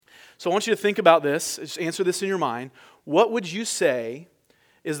So I want you to think about this, just answer this in your mind. What would you say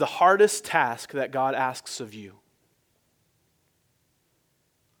is the hardest task that God asks of you?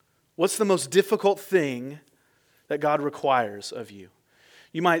 What's the most difficult thing that God requires of you?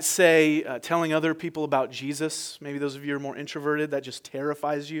 You might say telling other people about Jesus. Maybe those of you who are more introverted, that just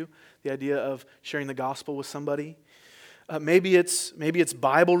terrifies you, the idea of sharing the gospel with somebody. Maybe it's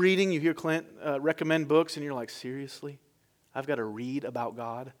Bible reading. You hear Clint recommend books and you're like, seriously? I've got to read about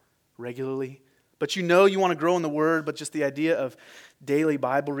God regularly? But you know you want to grow in the Word, but just the idea of daily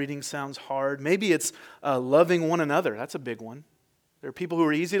Bible reading sounds hard. Maybe it's loving one another. That's a big one. There are people who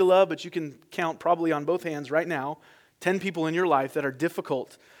are easy to love, but you can count probably on both hands right now 10 people in your life that are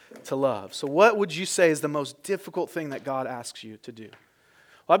difficult to love. So what would you say is the most difficult thing that God asks you to do?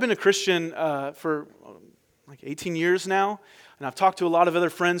 Well, I've been a Christian for like 18 years now, and I've talked to a lot of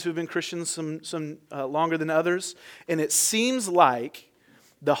other friends who've been Christians some longer than others, and it seems like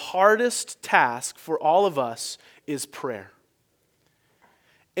the hardest task for all of us is prayer.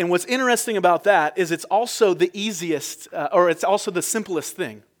 And what's interesting about that is it's also the easiest, or it's also the simplest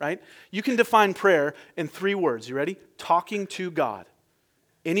thing, right? You can define prayer in 3 words. You ready? Talking to God.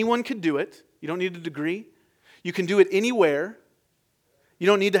 Anyone could do it. You don't need a degree. You can do it anywhere. You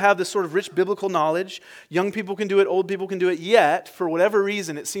don't need to have this sort of rich biblical knowledge. Young people can do it, old people can do it. Yet, for whatever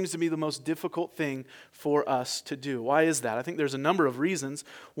reason, it seems to be the most difficult thing for us to do. Why is that? I think there's a number of reasons.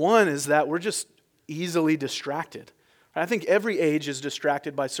 One is that we're just easily distracted. I think every age is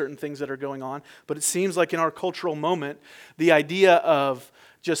distracted by certain things that are going on, but it seems like in our cultural moment, the idea of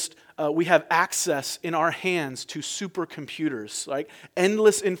just we have access in our hands to supercomputers, like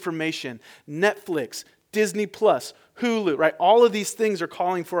endless information, Netflix, Disney Plus, Hulu, right? All of these things are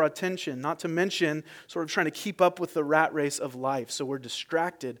calling for our attention, not to mention sort of trying to keep up with the rat race of life, so we're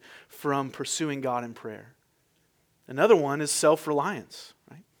distracted from pursuing God in prayer. Another one is self-reliance,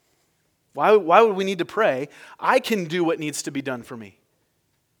 right? Why would we need to pray? I can do what needs to be done for me.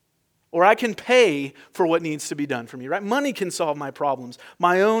 Or I can pay for what needs to be done for me, right? Money can solve my problems.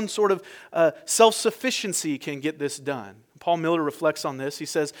 My own sort of self-sufficiency can get this done. Paul Miller reflects on this. He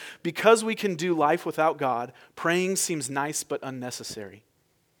says, because we can do life without God, praying seems nice but unnecessary.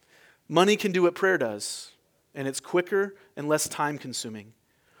 Money can do what prayer does, and it's quicker and less time-consuming.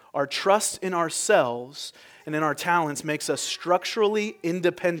 Our trust in ourselves and in our talents makes us structurally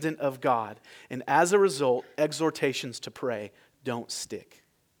independent of God. And as a result, exhortations to pray don't stick.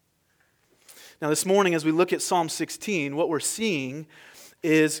 Now this morning, as we look at Psalm 16, what we're seeing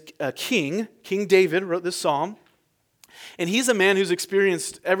is a king. King David wrote this psalm. And he's a man who's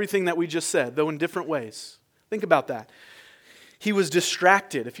experienced everything that we just said, though in different ways. Think about that. He was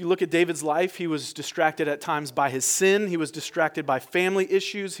distracted. If you look at David's life, he was distracted at times by his sin. He was distracted by family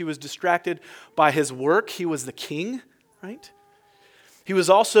issues. He was distracted by his work. He was the king, right? He was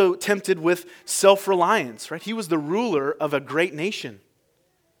also tempted with self-reliance, right? He was the ruler of a great nation.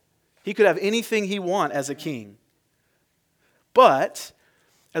 He could have anything he wanted as a king. But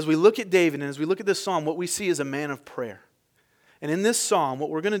as we look at David and as we look at this psalm, what we see is a man of prayer. And in this psalm, what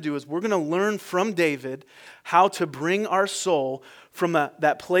we're going to do is we're going to learn from David how to bring our soul from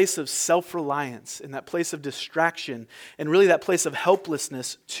that place of self-reliance and that place of distraction and really that place of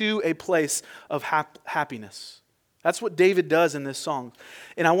helplessness to a place of happiness. That's what David does in this song.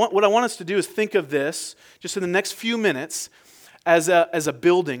 And what I want us to do is think of this just in the next few minutes as a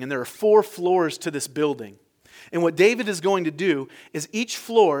building. And there are 4 floors to this building. And what David is going to do is each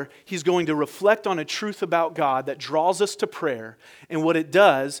floor, he's going to reflect on a truth about God that draws us to prayer. And what it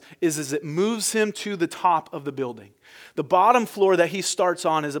does is it moves him to the top of the building. The bottom floor that he starts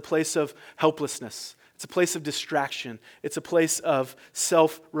on is a place of helplessness. It's a place of distraction. It's a place of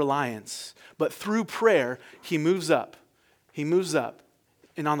self-reliance. But through prayer, he moves up. He moves up.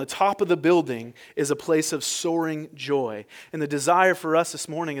 And on the top of the building is a place of soaring joy. And the desire for us this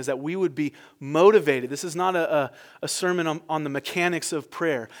morning is that we would be motivated. This is not a sermon on the mechanics of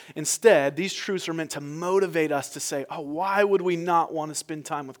prayer. Instead, these truths are meant to motivate us to say, oh, why would we not want to spend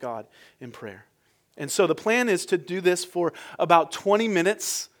time with God in prayer? And so the plan is to do this for about 20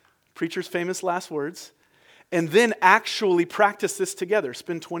 minutes, preacher's famous last words, and then actually practice this together.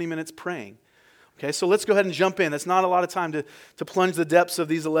 Spend 20 minutes praying. Okay, so let's go ahead and jump in. That's not a lot of time to plunge the depths of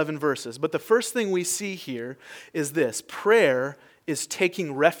these 11 verses. But the first thing we see here is this. Prayer is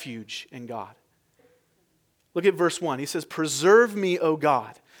taking refuge in God. Look at verse 1. He says, "Preserve me, O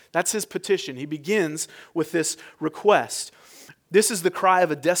God." That's his petition. He begins with this request. This is the cry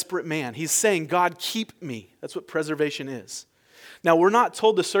of a desperate man. He's saying, God, keep me. That's what preservation is. Now, we're not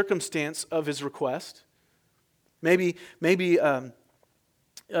told the circumstance of his request. Maybe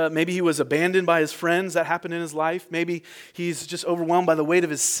Maybe he was abandoned by his friends. That happened in his life. Maybe he's just overwhelmed by the weight of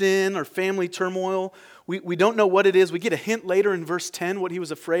his sin or family turmoil. We don't know what it is. We get a hint later in verse 10 what he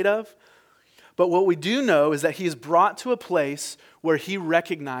was afraid of. But what we do know is that he is brought to a place where he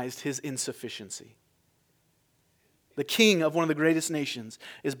recognized his insufficiency. The king of one of the greatest nations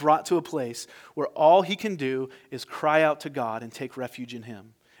is brought to a place where all he can do is cry out to God and take refuge in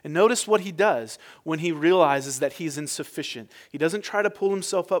him. And notice what he does when he realizes that he's insufficient. He doesn't try to pull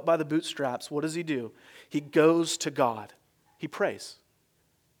himself up by the bootstraps. What does he do? He goes to God. He prays.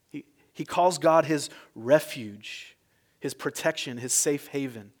 He calls God his refuge, his protection, his safe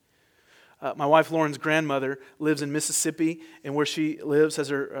haven. My wife Lauren's grandmother lives in Mississippi, and where she lives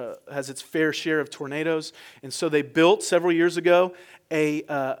has its fair share of tornadoes. And so they built several years ago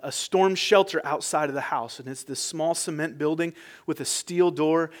a storm shelter outside of the house. And it's this small cement building with a steel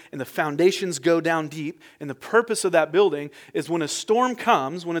door, and the foundations go down deep. And the purpose of that building is when a storm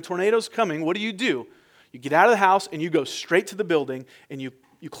comes, when a tornado's coming, what do? You get out of the house and you go straight to the building and you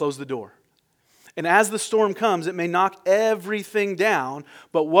close the door. And as the storm comes, it may knock everything down,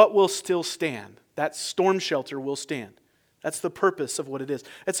 but what will still stand? That storm shelter will stand. That's the purpose of what it is.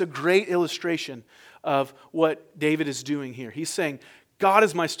 That's a great illustration of what David is doing here. He's saying, God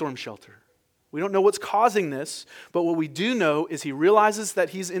is my storm shelter. We don't know what's causing this, but what we do know is he realizes that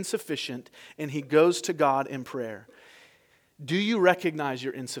he's insufficient and he goes to God in prayer. Do you recognize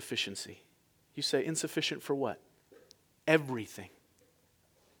your insufficiency? You say, insufficient for what? Everything.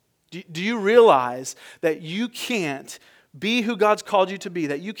 Do you realize that you can't be who God's called you to be,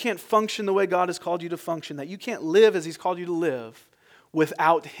 that you can't function the way God has called you to function, that you can't live as he's called you to live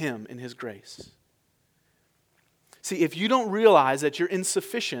without him in his grace? See, if you don't realize that you're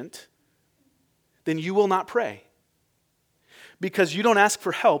insufficient, then you will not pray. Because you don't ask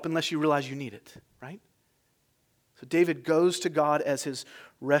for help unless you realize you need it, right? So David goes to God as his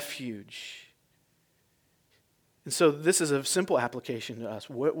refuge. And so this is a simple application to us.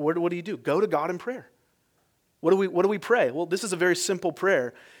 What do you do? Go to God in prayer. What do we pray? Well, this is a very simple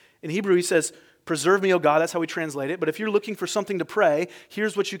prayer. In Hebrew, he says, preserve me, O God. That's how we translate it. But if you're looking for something to pray,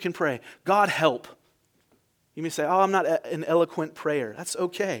 here's what you can pray. God, help. You may say, oh, I'm not an eloquent prayer. That's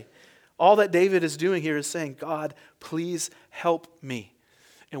okay. All that David is doing here is saying, God, please help me.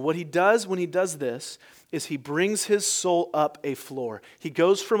 And what he does when he does this is he brings his soul up a floor. He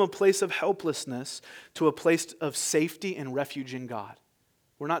goes from a place of helplessness to a place of safety and refuge in God.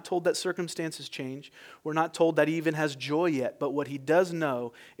 We're not told that circumstances change. We're not told that he even has joy yet. But what he does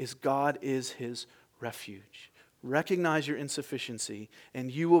know is God is his refuge. Recognize your insufficiency, and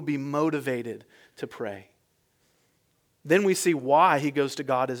you will be motivated to pray. Then we see why he goes to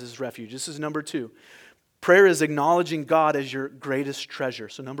God as his refuge. This is number 2. Prayer is acknowledging God as your greatest treasure.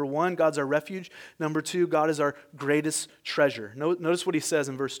 So number 1, God's our refuge. Number 2, God is our greatest treasure. Notice what he says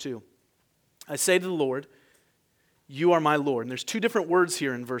in verse 2. I say to the Lord, you are my Lord. And there's 2 different words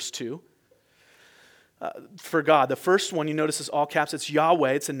here in verse 2 for God. The first one, you notice, is all caps. It's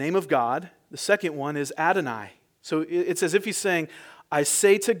Yahweh. It's the name of God. The second one is Adonai. So it's as if he's saying, I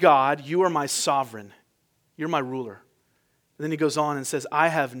say to God, you are my sovereign. You're my ruler. And then he goes on and says, I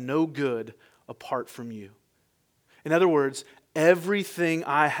have no good apart from you. In other words, everything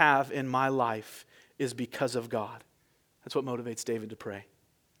I have in my life is because of God. That's what motivates David to pray.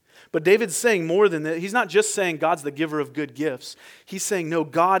 But David's saying more than that. He's not just saying God's the giver of good gifts. He's saying, no,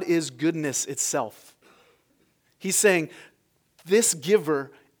 God is goodness itself. He's saying, this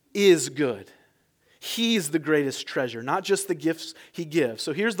giver is good. He's the greatest treasure, not just the gifts he gives.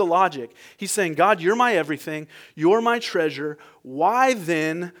 So here's the logic. He's saying, God, you're my everything. You're my treasure. Why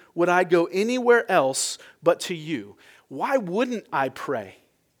then would I go anywhere else but to you? Why wouldn't I pray?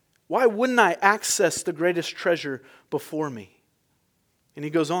 Why wouldn't I access the greatest treasure before me? And he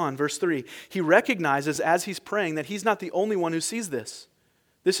goes on, verse 3. He recognizes as he's praying that he's not the only one who sees this.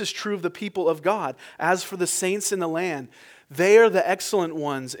 This is true of the people of God. As for the saints in the land, they are the excellent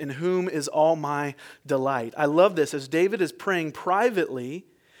ones in whom is all my delight. I love this. As David is praying privately,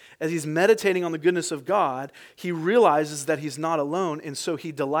 as he's meditating on the goodness of God, he realizes that he's not alone, and so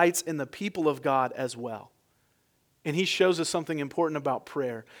he delights in the people of God as well. And he shows us something important about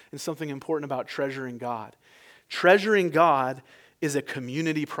prayer and something important about treasuring God. Treasuring God is a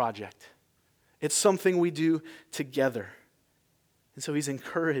community project. It's something we do together. And so he's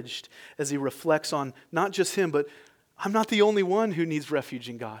encouraged as he reflects on not just him, but I'm not the only one who needs refuge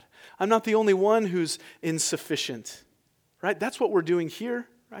in God. I'm not the only one who's insufficient, right? That's what we're doing here,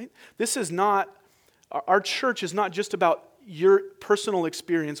 right? This is not, our church is not just about your personal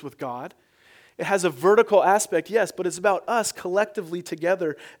experience with God. It has a vertical aspect, yes, but it's about us collectively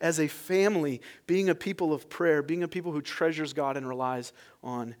together as a family, being a people of prayer, being a people who treasures God and relies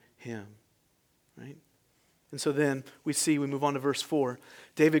on Him. Right? And so then we move on to verse 4.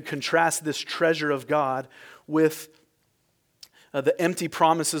 David contrasts this treasure of God with the empty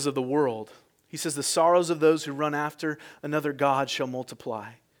promises of the world. He says, the sorrows of those who run after another god shall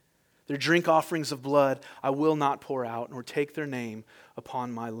multiply. Their drink offerings of blood I will not pour out, nor take their name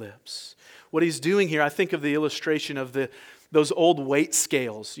upon my lips. What he's doing here, I think of the illustration of those old weight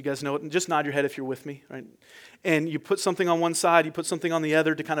scales. You guys know it? Just nod your head if you're with me, right? And you put something on one side, you put something on the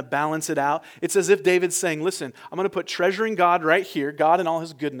other to kind of balance it out. It's as if David's saying, listen, I'm going to put treasuring God right here, God and all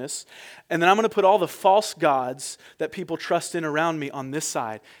His goodness, and then I'm going to put all the false gods that people trust in around me on this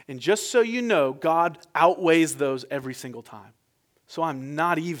side. And just so you know, God outweighs those every single time. So I'm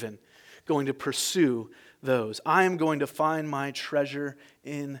not even going to pursue those. I am going to find my treasure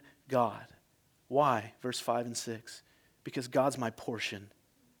in God. Why? Verse 5 and 6. Because God's my portion.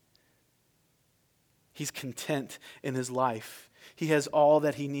 He's content in his life. He has all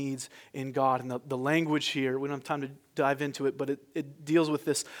that he needs in God. And the language here, we don't have time to dive into it, but it deals with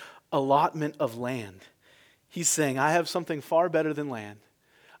this allotment of land. He's saying, I have something far better than land.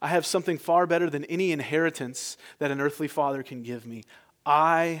 I have something far better than any inheritance that an earthly father can give me.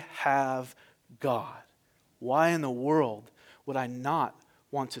 I have God. Why in the world would I not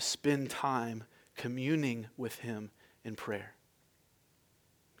want to spend time communing with Him in prayer?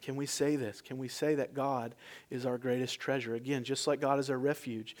 Can we say this? Can we say that God is our greatest treasure? Again, just like God is our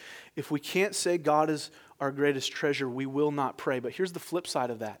refuge. If we can't say God is our greatest treasure, we will not pray. But here's the flip side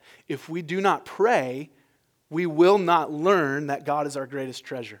of that. If we do not pray, we will not learn that God is our greatest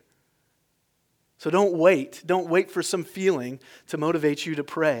treasure. So don't wait. Don't wait for some feeling to motivate you to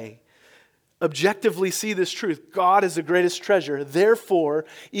pray. Objectively see this truth. God is the greatest treasure. Therefore,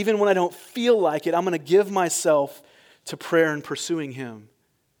 even when I don't feel like it, I'm going to give myself to prayer and pursuing Him.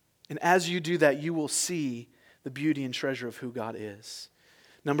 And as you do that, you will see the beauty and treasure of who God is.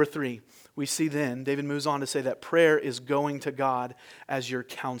 Number 3, we see then, David moves on to say that prayer is going to God as your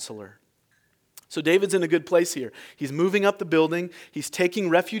counselor. So David's in a good place here. He's moving up the building. He's taking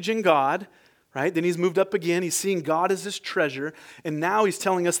refuge in God, right? Then he's moved up again. He's seeing God as his treasure. And now he's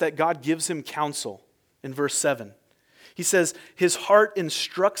telling us that God gives him counsel in verse 7. He says, his heart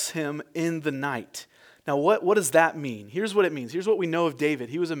instructs him in the night. Now, what does that mean? Here's what it means. Here's what we know of David.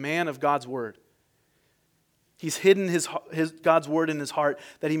 He was a man of God's word. He's hidden his God's word in his heart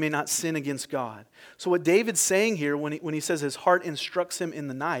that he may not sin against God. So what David's saying here when he says his heart instructs him in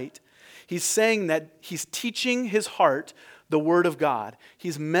the night, he's saying that he's teaching his heart the word of God.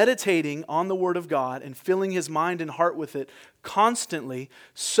 He's meditating on the word of God and filling his mind and heart with it constantly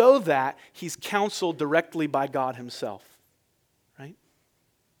so that he's counseled directly by God Himself.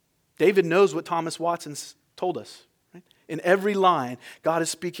 David knows what Thomas Watson told us. Right? In every line, God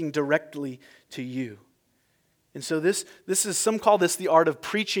is speaking directly to you. And so this is, some call this the art of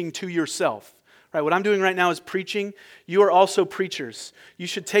preaching to yourself. Right? What I'm doing right now is preaching. You are also preachers. You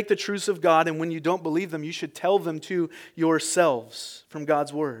should take the truths of God, and when you don't believe them, you should tell them to yourselves from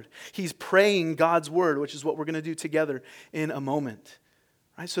God's word. He's praying God's word, which is what we're going to do together in a moment.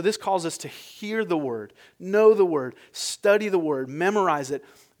 Right? So this calls us to hear the word, know the word, study the word, memorize it,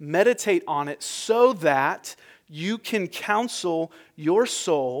 meditate on it so that you can counsel your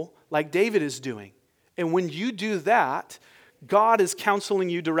soul like David is doing. And when you do that, God is counseling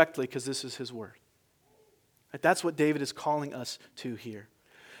you directly because this is His word. Right? That's what David is calling us to here.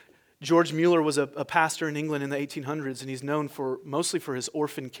 George Mueller was a pastor in England in the 1800s, and he's known mostly for his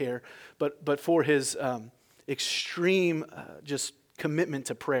orphan care, but for his extreme just commitment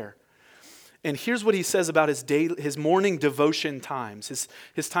to prayer. And here's what he says about his morning devotion times,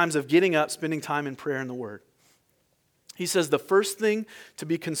 his times of getting up, spending time in prayer and the Word. He says, the first thing to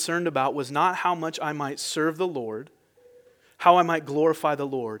be concerned about was not how much I might serve the Lord, how I might glorify the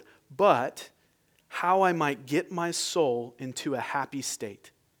Lord, but how I might get my soul into a happy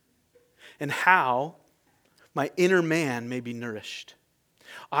state, and how my inner man may be nourished.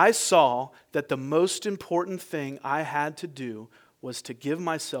 I saw that the most important thing I had to do was to give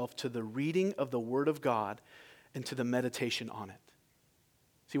myself to the reading of the Word of God and to the meditation on it.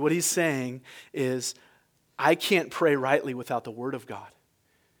 See, what he's saying is, I can't pray rightly without the Word of God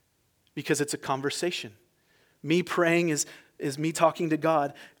because it's a conversation. Me praying is me talking to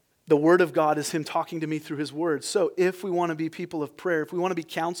God. The Word of God is Him talking to me through His Word. So if we want to be people of prayer, if we want to be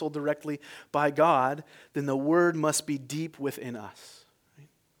counseled directly by God, then the Word must be deep within us.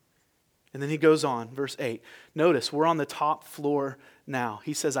 And then he goes on, verse 8. Notice, we're on the top floor now.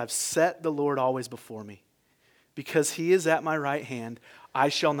 He says, I've set the Lord always before me. Because He is at my right hand, I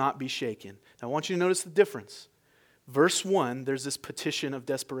shall not be shaken. Now I want you to notice the difference. Verse 1, there's this petition of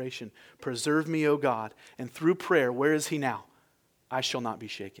desperation. Preserve me, O God. And through prayer, where is he now? I shall not be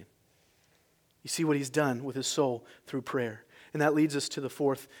shaken. You see what he's done with his soul through prayer. And that leads us to the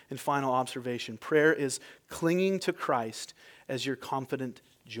fourth and final observation. Prayer is clinging to Christ as your confident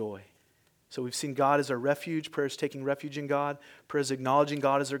joy. So we've seen God as our refuge. Prayer is taking refuge in God. Prayer is acknowledging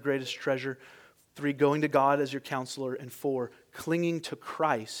God as our greatest treasure. 3, going to God as your counselor. And 4, clinging to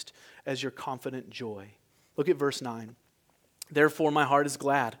Christ as your confident joy. Look at verse 9. Therefore my heart is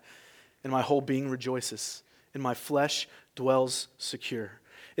glad, and my whole being rejoices, and my flesh dwells secure.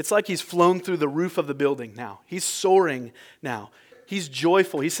 It's like he's flown through the roof of the building now. He's soaring now. He's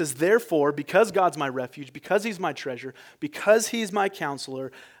joyful. He says, therefore, because God's my refuge, because he's my treasure, because he's my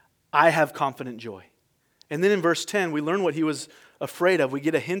counselor, I have confident joy. And then in verse 10, we learn what he was afraid of. We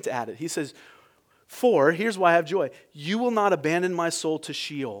get a hint at it. He says, for, here's why I have joy. You will not abandon my soul to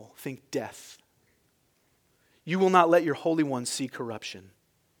Sheol, think death. You will not let your Holy One see corruption.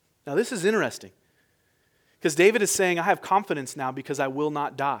 Now this is interesting. Because David is saying, I have confidence now because I will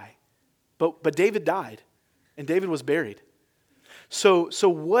not die. But David died. And David was buried. So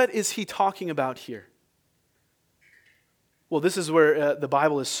what is he talking about here? Well, this is where the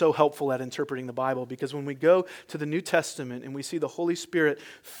Bible is so helpful at interpreting the Bible, because when we go to the New Testament and we see the Holy Spirit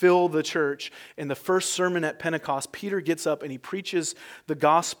fill the church, in the first sermon at Pentecost, Peter gets up and he preaches the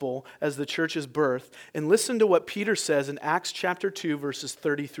gospel as the church's birth. And listen to what Peter says in Acts chapter 2, verses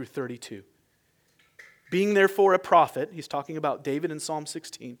 30 through 32. Being therefore a prophet, he's talking about David in Psalm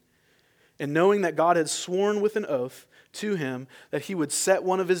 16, and knowing that God had sworn with an oath to him that he would set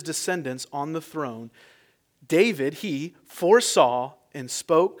one of his descendants on the throne, David, he foresaw and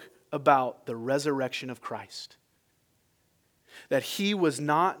spoke about the resurrection of Christ. That he was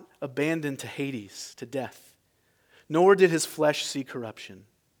not abandoned to Hades, to death, nor did his flesh see corruption.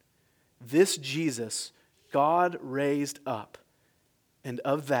 This Jesus God raised up, and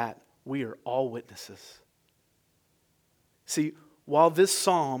of that we are all witnesses. See, while this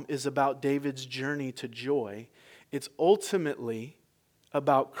psalm is about David's journey to joy, it's ultimately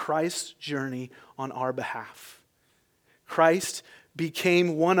about Christ's journey on our behalf. Christ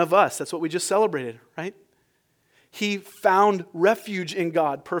became one of us. That's what we just celebrated, right? He found refuge in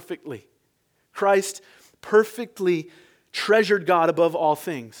God perfectly. Christ perfectly treasured God above all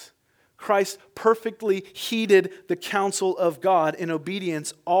things. Christ perfectly heeded the counsel of God in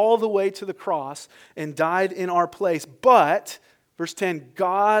obedience all the way to the cross and died in our place. But, verse 10,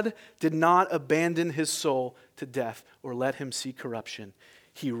 God did not abandon his soul to death or let him see corruption.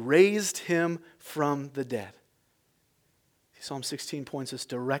 He raised him from the dead. Psalm 16 points us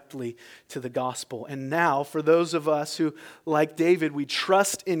directly to the gospel. And now, for those of us who, like David, we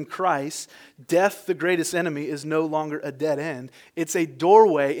trust in Christ, death, the greatest enemy, is no longer a dead end. It's a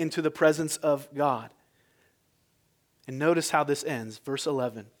doorway into the presence of God. And notice how this ends. Verse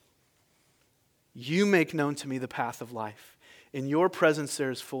 11. You make known to me the path of life. In your presence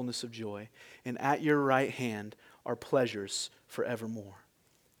there is fullness of joy, and at your right hand are pleasures forevermore.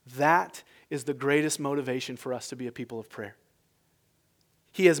 That is the greatest motivation for us to be a people of prayer.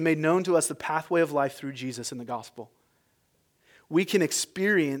 He has made known to us the pathway of life through Jesus in the gospel. We can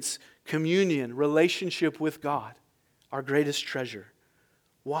experience communion, relationship with God, our greatest treasure.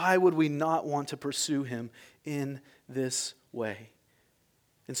 Why would we not want to pursue him in this way?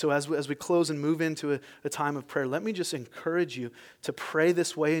 And so as we close and move into a time of prayer, let me just encourage you to pray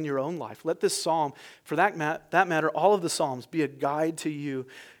this way in your own life. Let this psalm, for that matter, all of the psalms, be a guide to you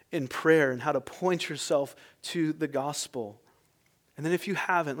in prayer and how to point yourself to the gospel. And then if you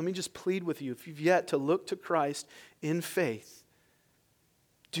haven't, let me just plead with you, if you've yet to look to Christ in faith,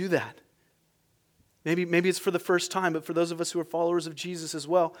 do that. Maybe it's for the first time, but for those of us who are followers of Jesus as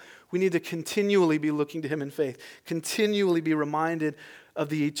well, we need to continually be looking to him in faith, continually be reminded of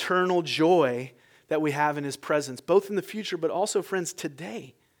the eternal joy that we have in his presence, both in the future, but also, friends,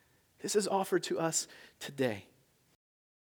 today. This is offered to us today.